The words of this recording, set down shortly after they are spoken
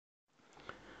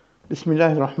بسم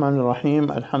الله الرحمن الرحيم.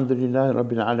 الحمد لله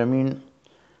رب العالمين،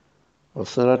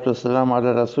 والصلاة والسلام على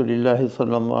رسول الله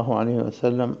صلى الله عليه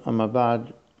وسلم. أما بعد،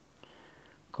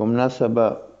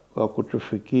 kumnasaba wa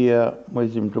kutufikia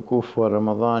mwezi mtukufu wa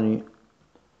Ramadhani,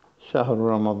 shahru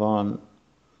Ramadhan,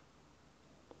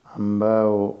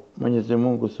 ambao Mwenyezi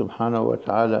Mungu Subhanahu wa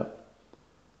Ta'ala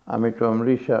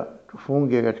ametuamrisha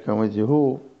tufunge katika mwezi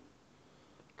huu,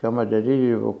 kama dalili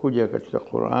ilivyokuja katika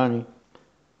Qur'ani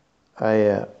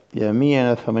aya ya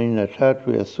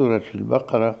 183 ya surah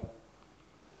al-Baqara.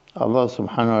 Allah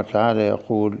Subhanahu wa Ta'ala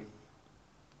يقول: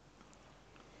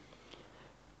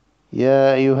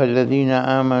 يا أيها الذين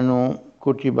آمنوا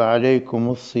كتب عليكم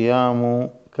الصيام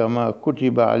كما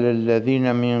كتب على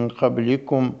الذين من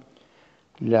قبلكم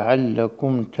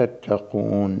لعلكم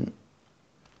تتقون.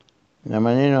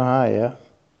 نمنين هايا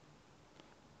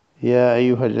يا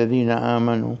أيها الذين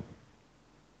آمنوا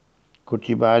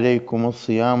كتب عليكم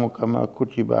الصيام كما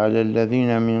كتب على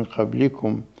الذين من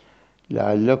قبلكم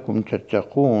لعلكم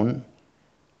تتقون.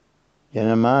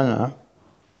 yana maana,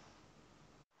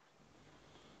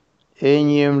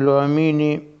 enyi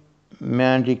mloamini,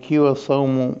 mmeandikiwa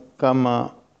saumu kama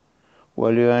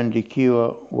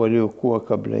walioandikiwa waliokuwa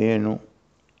kabla yenu,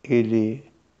 ili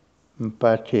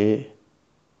mpate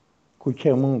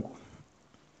kucha Mungu.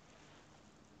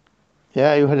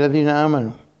 Ya ayyuhalladhina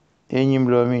amanu, enyi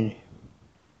mloamini.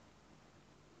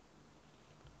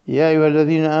 Ya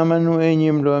ayyuhalladhina amanu,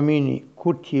 enyi mloamini.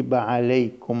 Kutiba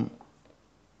alaykum,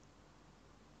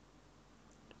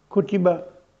 kutiba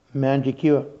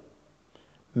mmeandikiwa,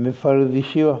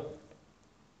 mmefaradhishiwa.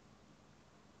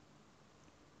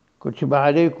 Kutiba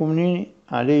alaykum nini?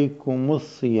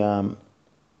 Alaykumus siyam,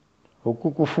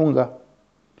 huku kufunga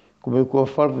kumekuwa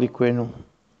fardhi kwenu.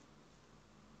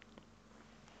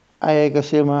 Aya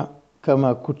ikasema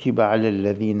kama kutiba ala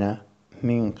alladhina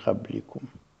min qablikum,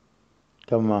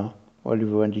 kama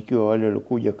walivyoandikiwa wale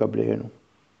waliokuja kabla yenu.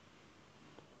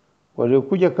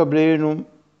 Waliokuja kabla yenu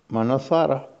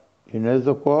manasara,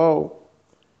 inaweza kuwa wao,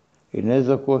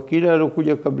 inaweza kuwa kila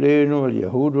aliokuja kabla yenu,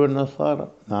 Wayahudi wa Nasara,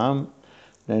 naam,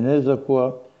 na inaweza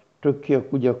kuwa tokea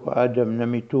kuja kwa Adam na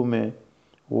mitume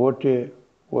wote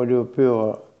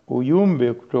waliopewa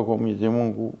ujumbe kutoka kwa Mwenyezi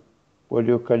Mungu,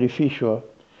 waliokalifishwa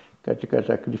katika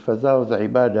taklifa zao za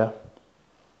ibada,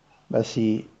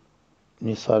 basi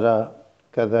ni sala,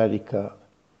 kadhalika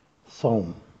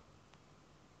saum.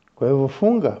 Kwa hivyo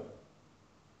funga,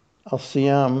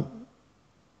 asiyam,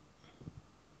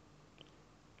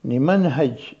 ni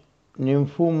manhaj, ni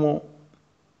mfumo,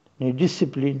 ni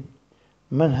discipline,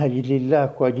 manhaj lillah,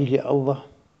 kwa ajili ya Allah,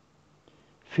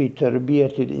 fi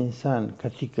tarbiyati al-insan,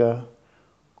 katika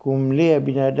kumlea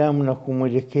binadamu na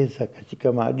kumwelekeza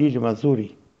katika maadili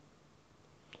mazuri.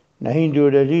 Na hii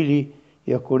ndio dalili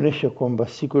ya kuonesha kwamba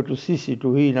si kwetu sisi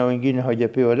tu hii na wengine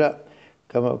hawajapewa, la,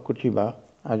 kama kutiba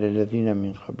ala alladhina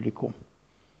min qablikum,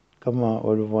 kama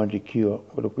walivyoandikiwa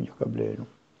waliokuja kabla yenu.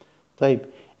 Taib,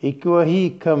 ikiwa hii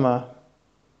kama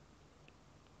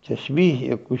tashbih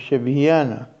ya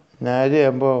kushabihiana na yale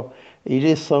ambao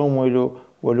ile saumu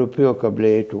waliopewa kabla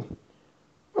yetu,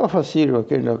 wafasiri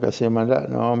wakaenda wakasema la,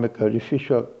 na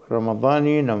wamekalifishwa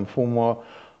Ramadhani na mfumo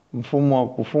wa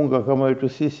kufunga kama wetu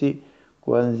sisi,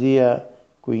 kuanzia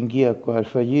kuingia kwa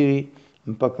alfajiri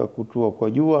mpaka kutua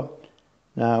kwa jua.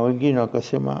 Na wengine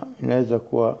wakasema inaweza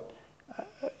kuwa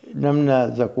namna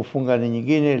za kufunga ni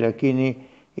nyingine, lakini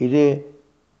ile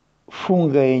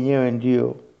funga yenyewe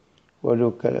ndio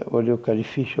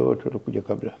waliokalifishwa wote waliokuja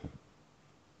kabla.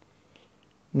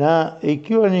 Na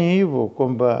ikiwa ni hivyo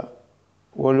kwamba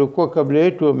waliokuwa kabla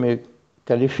yetu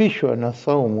wamekalifishwa na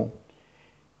saumu,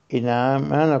 ina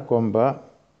maana kwamba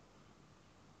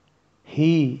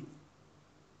hii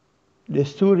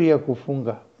desturi ya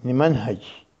kufunga ni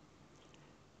manhaji,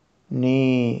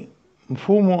 ni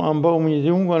mfumo ambao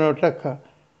Mwenyezi Mungu anataka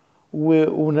uwe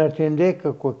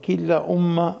unatendeka kwa kila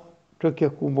umma tokea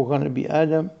kuumba Nabii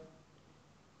Adam.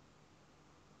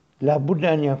 La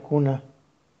budda an yakuna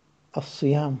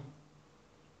asiyam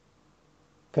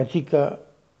katika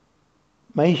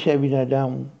maisha ya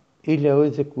binadamu, ili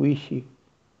aweze kuishi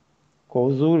kwa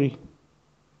uzuri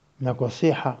na kwa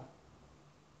siha.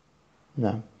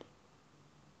 Na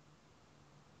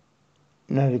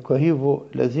kwa hivyo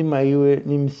lazima iwe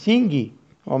ni msingi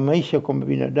wa maisha kwamba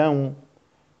binadamu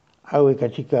awe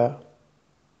katika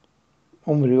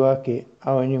umri wake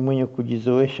awe ni mwenye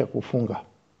kujizoesha kufunga,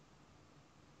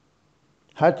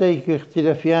 hata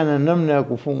ikikhtilafiana namna ya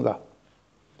kufunga.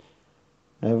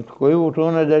 Na kwa hivyo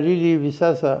utaona dalili hivi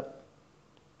sasa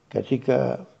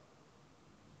katika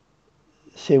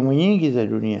sehemu nyingi za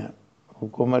dunia.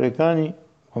 Huko Marekani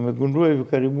wamegundua hivi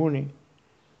karibuni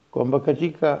kwamba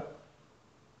katika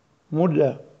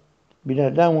muda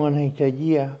binadamu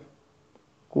anahitajia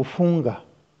kufunga,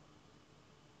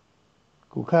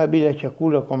 kukaa bila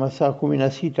chakula kwa masaa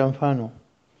 16 mfano,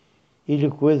 ili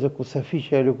kuweza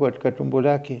kusafisha yaliokuwa katika tumbo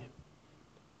lake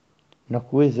na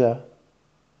kuweza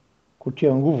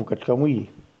kutia nguvu katika mwili.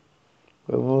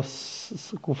 Kwa hivyo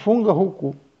kufunga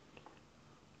huku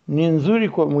ni nzuri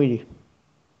kwa mwili.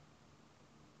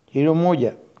 Hilo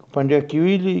moja, upande wa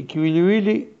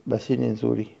kiwiliwili basi ni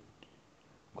nzuri.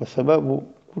 Kwa sababu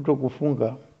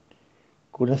kutokufunga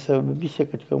kunasababisha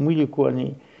katika mwili kuwa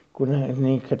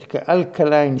ni katika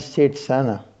alkaline state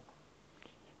sana.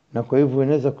 Na kwa hivyo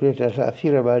inaweza kuleta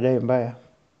taathira baadaye mbaya.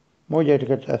 Moja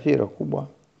katika taathira kubwa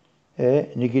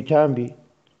ni kitambi,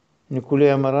 ni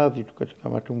kulea maradhi katika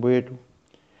matumbo yetu.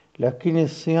 Lakini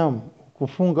siyam,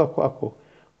 kufunga kwako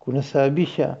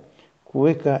kunasababisha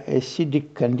kuweka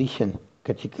acidic condition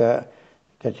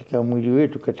katika mwili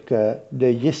wetu, katika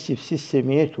digestive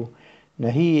system yetu, na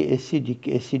hii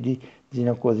acid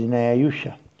zinakuwa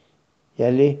zinayayusha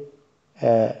yale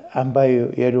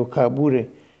ambayo yaliokaa bure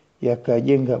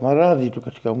yakajenga maradhi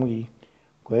katika mwili.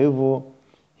 Kwa hivyo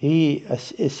hii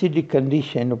acidic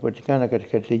condition inapatikana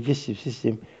katika digestive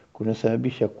system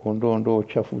kunasababisha kuondoa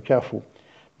uchafu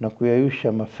na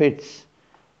kuyayusha mafats,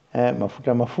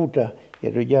 mafuta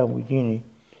yaliyojaa mwilini.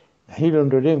 Na hilo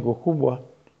ndio lengo kubwa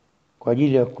kwa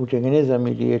ajili ya kutengeneza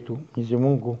miili yetu. Mwenyezi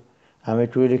Mungu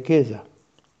ametuelekeza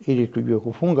ili tujue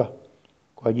kufunga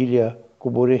kwa ajili ya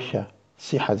kuboresha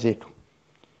siha zetu.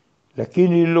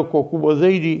 Lakini lilo kubwa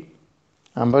zaidi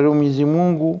ambalo Mwenyezi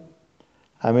Mungu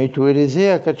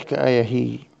ametuelezea katika aya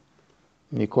hii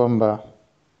ni kwamba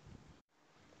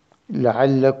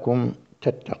la'allakum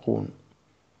tattaqun,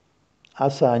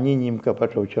 hasa nyinyi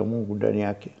mkapata ucha Mungu ndani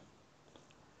yake.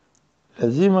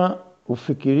 Lazima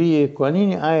ufikirie kwa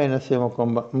nini aya inasema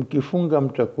kwamba mkifunga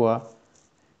mtakuwa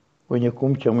wenye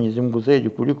kumcha Mwenyezi Mungu zaidi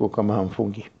kuliko kama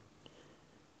hamfungi.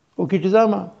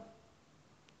 Ukitizama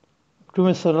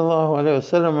Mtume sallallahu alaihi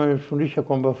wasallam amefundisha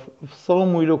kwamba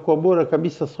saumu iliyokuwa bora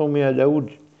kabisa saumu ya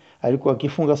Daudi, alikuwa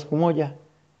akifunga siku moja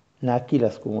na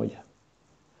akila siku moja.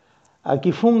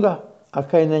 Akifunga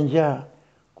akae na njaa,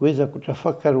 kuweza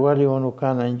kutafakari wale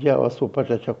wanaokaa na njaa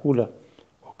wasopata chakula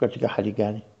katika hali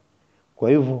gani. Kwa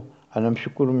hivyo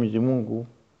anamshukuru Mwenyezi Mungu.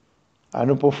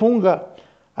 Anapofunga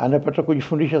anapata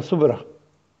kujifundisha subra,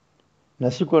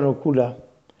 na siku anokula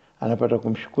anapata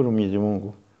kumshukuru Mwenyezi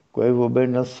Mungu. Kwa hivyo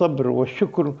baina sabr wa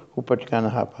shukr hupatikana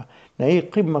hapa, na hii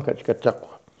qimma katika takwa.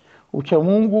 Ucha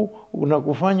Mungu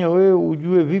unakufanya wewe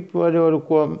ujue vipi wale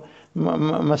walikuwa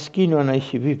maskini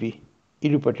wanaishi vipi,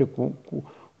 ili upate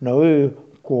na wewe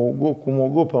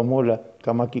kumwogopa Mola.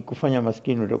 Kama kikufanya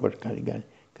maskini utakuwa katika hali gani?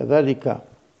 Kadhalika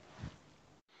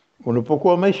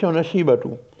unapokuwa maisha unashiba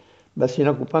tu, basi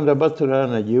inakupanda batra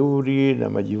na jeuri na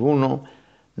majivuno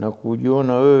na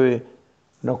kujiona wewe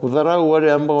na kudharau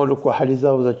wale ambao walikuwa hali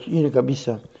zao za chini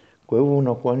kabisa. Kwa hivyo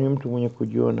unakuwa ni mtu mwenye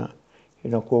kujiona,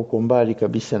 inakuwa uko mbali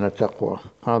kabisa na takwa.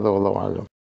 Hadha wallahu a'lam.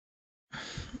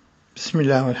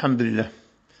 Bismillah walhamdulillah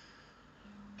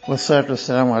wassalatu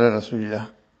wassalamu ala rasulillah.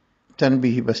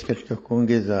 Tanbihi basi katika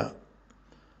kuongeza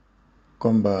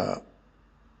kwamba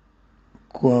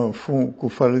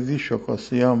kufaridhishwa kwa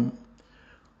siyam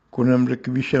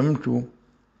kunamrekebisha mtu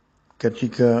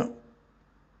katika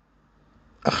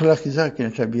akhlaki zake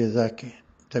na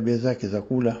tabia zake za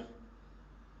kula,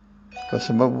 kwa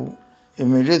sababu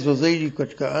imeelezwa zaidi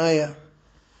katika aya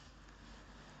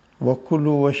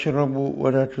wakulu washrabu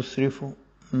wala tusrifu,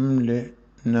 mle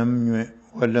na mnywe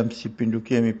wala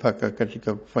msipindukie mipaka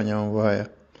katika kufanya mambo haya,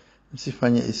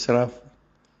 msifanye israfu,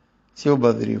 sio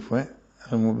badhirifu.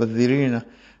 Almubadhirina,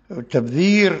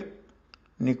 tabdhir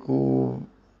ni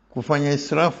kufanya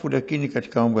israfu lakini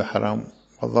katika mambo ya haramu,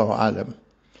 wallahu aalam.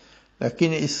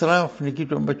 Lakini israf ni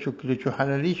kitu ambacho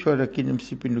kilichohalalishwa, lakini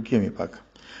msipindukie mipaka.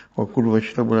 Wakulu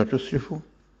washrabu la tusrifu,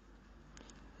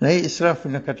 na hii israf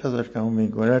inakataza katika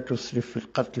Mungu. Wala tusrifu fil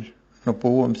qatl,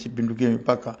 unapoua msipindukie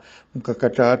mipaka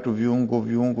mkakata watu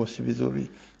viungo si vizuri.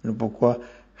 Inapokuwa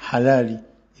halali,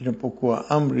 inapokuwa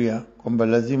amri ya kwamba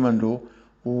lazima ndo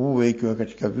uue, ikiwa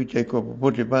katika vita, ikiwa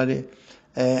popote pale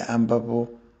ambapo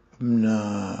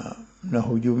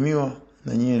mnahujumiwa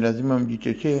na nyinyi lazima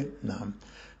mjitetee. Naam.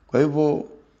 Kwa hivyo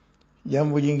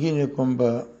jambo jingine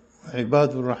kwamba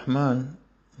ibadur rahman,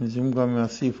 Mwenyezi Mungu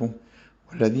amewasifu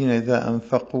walladhina idha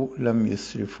anfaqu lam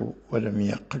yusrifu wa lam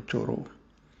yaqturu,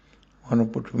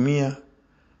 wanapotumia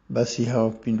basi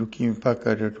hawapinduki mpaka,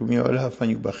 watatumia wala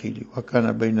hafanyi bakhili,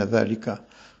 wakana baina dhalika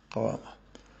qawama.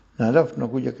 Na alafu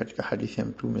tunakuja katika hadithi ya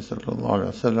Mtume sallallahu alaihi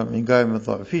wasallam, ingawa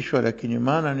imedhaifishwa lakini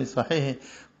maana ni sahihi,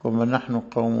 kwamba nahnu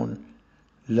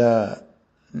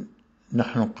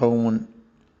qaumun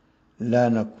لا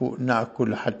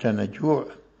نأكل حتى نجوع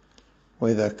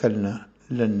وإذا أكلنا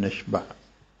لن نشبع.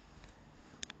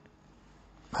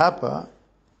 hapa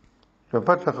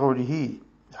tupata kauli hii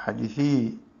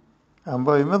hadithi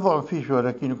ambayo imedhaifishwa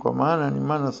lakini kwa maana ni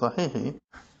maana sahihi.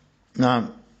 Naam,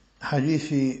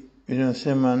 hadithi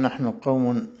inasema nahnu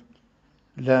qaumun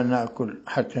la naakul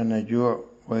hatta najuu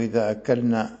wa idha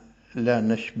akalna la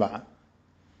nashba.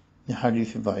 Ni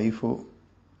hadithi dhaifu,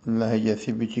 la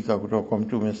haijathibitika kutoka kwa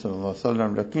Mtume sallallahu alaihi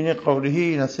wasallam, lakini kauli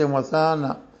hii inasemwa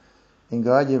sana,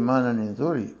 ingawaje maana ni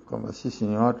nzuri, kwamba sisi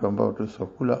ni watu ambao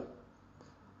tusokula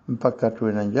mpaka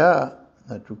tuwe na njaa,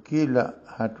 na tukila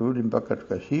hatuli mpaka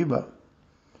tukashiba.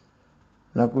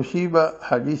 Na kushiba,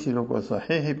 hadithi iliyo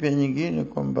sahihi pia nyingine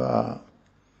kwamba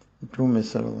Mtume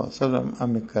sallallahu alaihi wasallam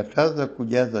amekataza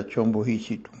kujaza chombo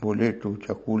hichi, tumbo letu,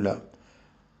 chakula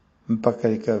mpaka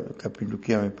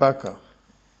ikapindukia mipaka.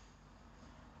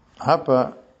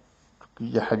 Hapa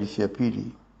tukija hadithi ya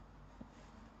pili,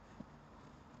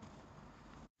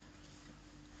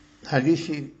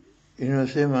 hadithi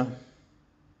inasema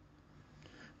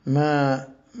ما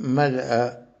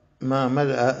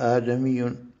ملأ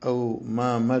آدمي أو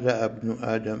ما ملأ ابن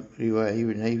آدم رواية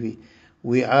ابن هيبي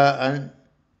وعاء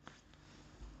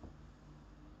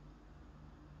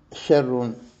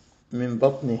شر من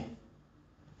بطنه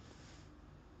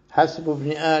حسب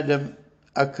ابن آدم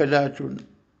أكلات،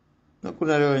 نقول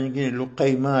له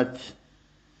لقيمات،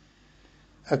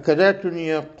 أكلات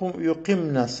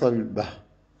يقمن صلبه،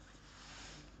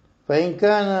 فإن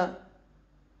كان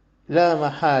لا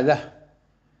محالة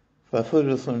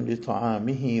فثلث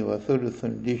لطعامه وثلث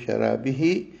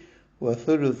لشرابه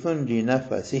وثلث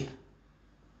لنفسه.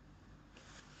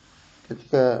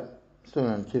 katika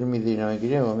Sunan Tirmidhi na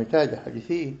wengineo wametaja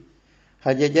hadithi,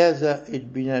 hajajaza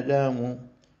binadamu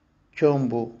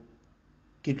chombo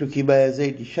kitu kibaya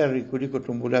zaidi, shari kuliko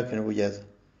tumbo lake linavyojaza.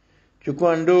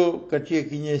 Chukua ndoo, katia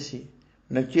kinyesi,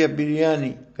 natia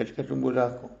biriani katika tumbo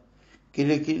lako.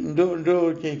 Kile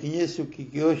ndoo cha kinyesi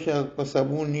ukikiosha kwa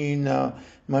sabuni na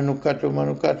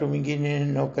manukato mengine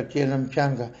na ukatia na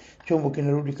mchanga, chombo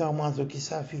kinarudi kama mwanzo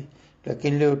kisafi.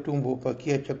 Lakini leo tumbo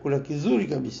upakia chakula kizuri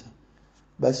kabisa,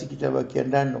 basi kitabakia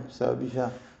ndani na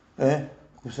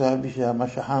kusababisha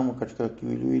mashahamu katika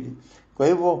kiwiliwili. Kwa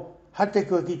hivyo hata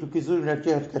kiwa kitu kizuri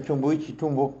natia katika chombo hichi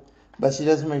tumbo, basi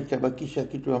lazima itabakisha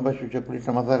kitu ambacho cha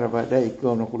kuleta madhara baadaye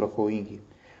ikiwa unakula kwa wingi.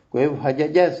 Kwa hivyo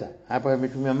hajajaza, hapa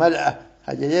ametumia mala,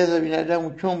 hajajaza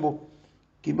binadamu chombo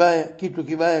kibaya, kitu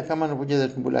kibaya kama anapojaza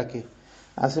tumbo lake.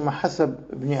 Anasema hasab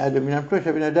ibn Adam,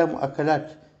 inamtosha binadamu akalat,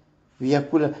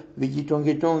 vyakula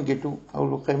vijitonge tu, au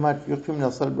luqaimat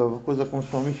yuqimna salba, kuweza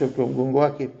kumsimamisha kwa mgongo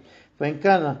wake. Fa in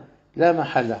kana la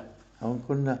mahala au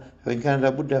kunna fa in kana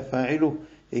labudda fa'ilu,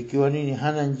 ikiwa nini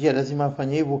hana njia lazima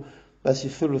afanye hivyo, basi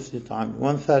thuluth li ta'am,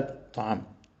 1/3 ta'am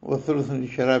wa thuluth li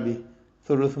sharabi,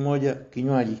 thuluth moja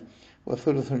kinywaji, wa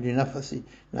thuluth li nafasi,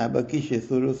 na abakishe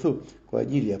thuluthu kwa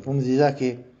ajili ya pumzi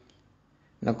zake.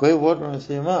 Na kwa hivyo watu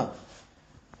wanasema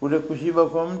kule kushiba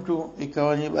kwa mtu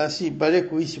ikawa ni basi pale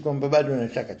kuishi kwamba bado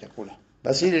anataka chakula,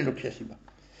 basi ile ndio kushiba.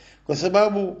 Kwa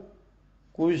sababu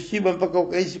kushiba mpaka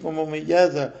ukaishi kwamba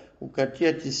umejaza,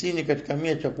 ukatia 90 katika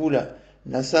 100 chakula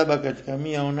na 7 katika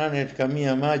 100 au 8 katika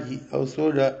 100 maji au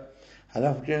soda,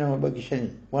 halafu tena mabakisha ni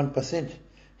 1%.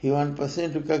 Hii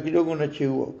 1% uka kidogo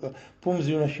unacheua,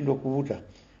 pumzi unashindwa kuvuta,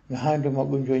 na haya ndio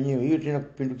magonjwa yenyewe. Hiyo tena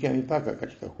kupindukia mipaka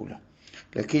katika kula.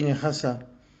 Lakini hasa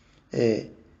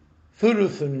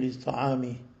thuluthun li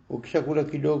ta'ami, ukishakula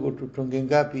kidogo tutonge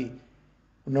ngapi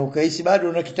na ukaishi bado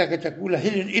unakitaka chakula,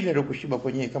 hili ile ndio kushiba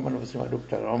kwenyewe, kama anavyosema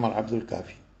Dr. Omar Abdul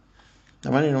Kafi,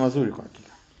 na maneno mazuri kwa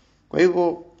hakika. Kwa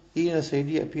hivyo hii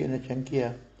inasaidia pia,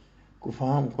 inachangia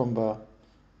kufahamu kwamba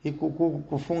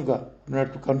kufunga na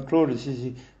tukontrol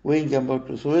sisi wengi ambao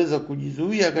tusoweza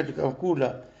kujizuia katika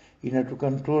kula,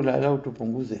 inatukontrol au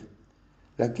tupunguze.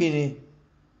 Lakini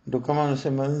ndo kama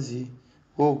anasema Enzi,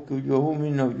 wewe ukijua huu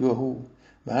mimi na ujua huu,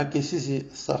 maana sisi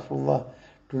astaghfirullah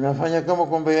tunafanya kama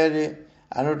kwamba yale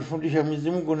anatufundisha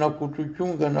Mwenyezi Mungu na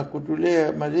kutuchunga na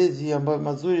kutulea malezi ambayo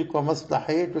mazuri kwa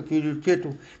maslaha yetu, kiili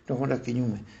chetu, tunakwenda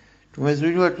kinyume.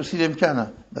 Tumezuiliwa tusile mchana,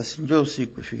 basi njoo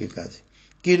usiku ifike kazi.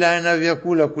 Kila aina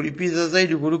vyakula kulipiza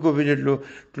zaidi kuliko vile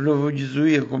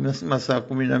tulivyojizuia kwa masaa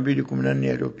 12 14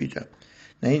 yaliyopita.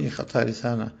 Na hii ni hatari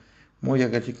sana. Moja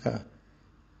katika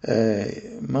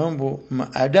mambo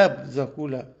adabu za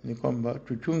kula ni kwamba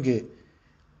tuchunge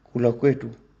kula kwetu,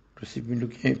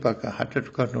 tusipindukie mipaka hata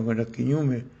tukaenda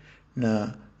kinyume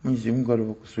na Mwenyezi Mungu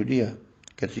alivyokusudia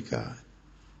katika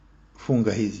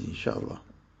funga hizi inshallah.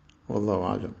 Wallahu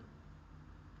a'lam.